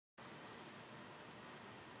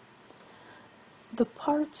The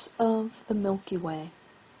parts of the Milky Way.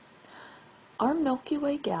 Our Milky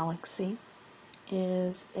Way galaxy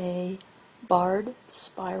is a barred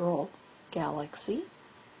spiral galaxy.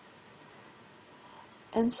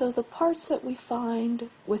 And so the parts that we find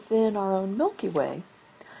within our own Milky Way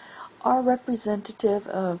are representative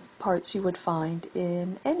of parts you would find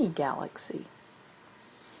in any galaxy.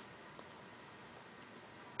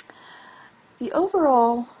 The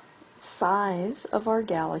overall size of our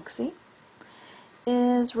galaxy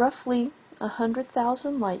is roughly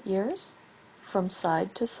 100,000 light years from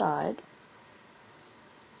side to side,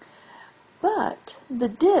 but the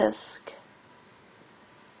disk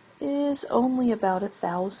is only about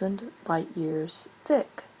 1,000 light years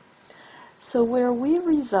thick. So where we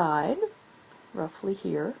reside, roughly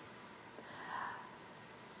here,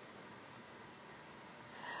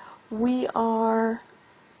 we are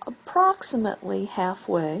approximately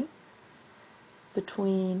halfway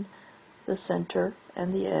between the center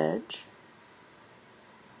and the edge,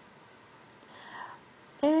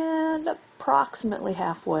 and approximately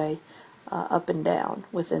halfway up and down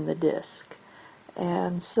within the disk.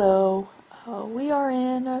 And so we are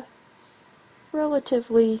in a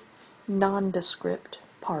relatively nondescript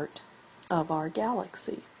part of our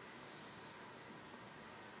galaxy.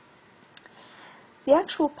 The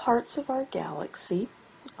actual parts of our galaxy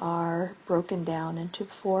are broken down into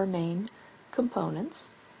four main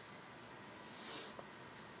components.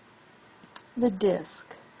 The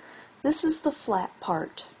disk. This is the flat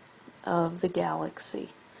part of the galaxy.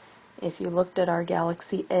 If you looked at our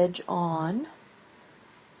galaxy edge on,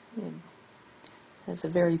 it has a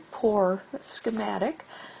very poor schematic,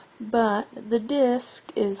 but the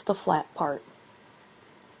disk is the flat part.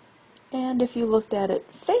 And if you looked at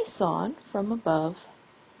it face on from above,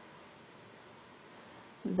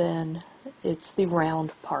 then it's the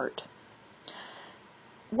round part.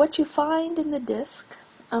 What you find in the disk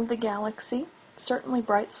of the galaxy, certainly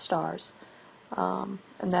bright stars, and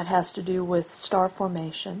that has to do with star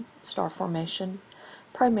formation. Star formation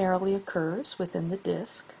primarily occurs within the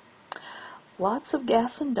disk. Lots of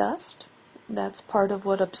gas and dust. That's part of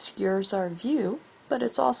what obscures our view, but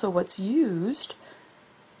it's also what's used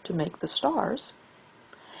to make the stars.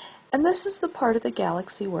 And this is the part of the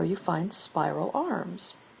galaxy where you find spiral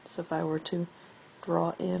arms. So if I were to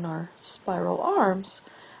draw in our spiral arms,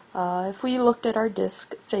 if we looked at our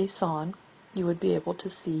disk face on, you would be able to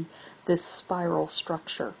see this spiral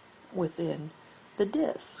structure within the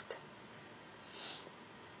disk.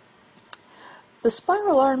 The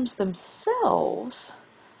spiral arms themselves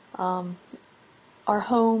are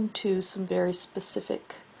home to some very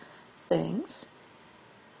specific things.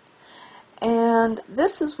 And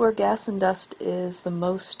this is where gas and dust is the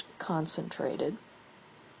most concentrated.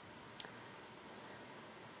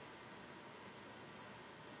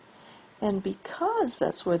 And because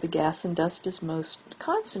that's where the gas and dust is most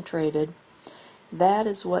concentrated, that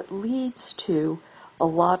is what leads to a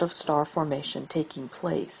lot of star formation taking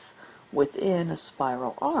place within a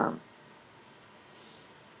spiral arm.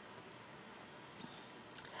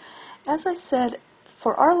 As I said,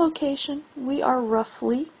 for our location, we are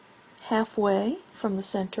roughly halfway from the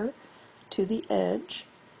center to the edge.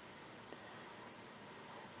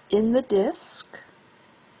 In the disk,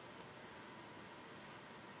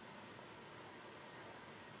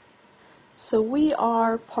 so we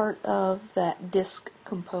are part of that disk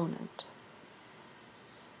component.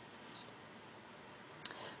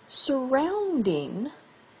 Surrounding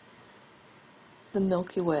the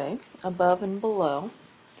Milky Way, above and below,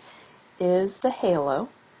 is the halo.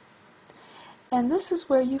 And this is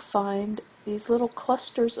where you find these little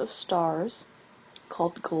clusters of stars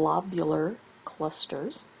called globular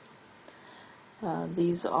clusters.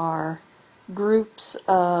 These are groups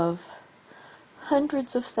of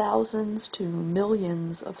hundreds of thousands to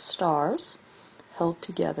millions of stars held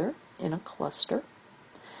together in a cluster.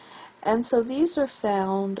 And so these are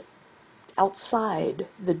found outside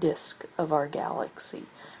the disk of our galaxy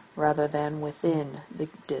rather than within the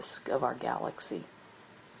disk of our galaxy.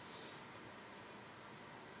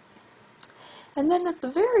 And then at the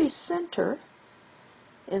very center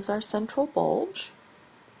is our central bulge,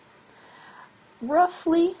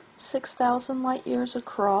 roughly 6,000 light years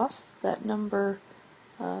across. That number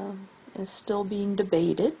is still being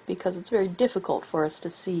debated because it's very difficult for us to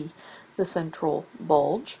see the central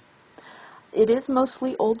bulge. It is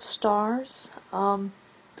mostly old stars, and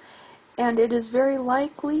it is very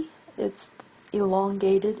likely it's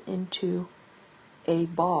elongated into a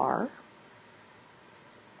bar.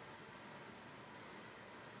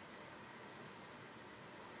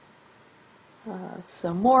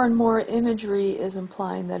 So more and more imagery is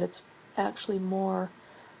implying that it's actually more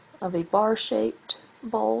of a bar-shaped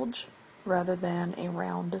bulge rather than a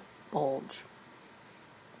round bulge.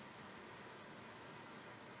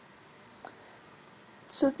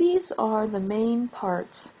 So these are the main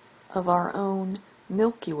parts of our own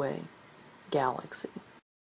Milky Way galaxy.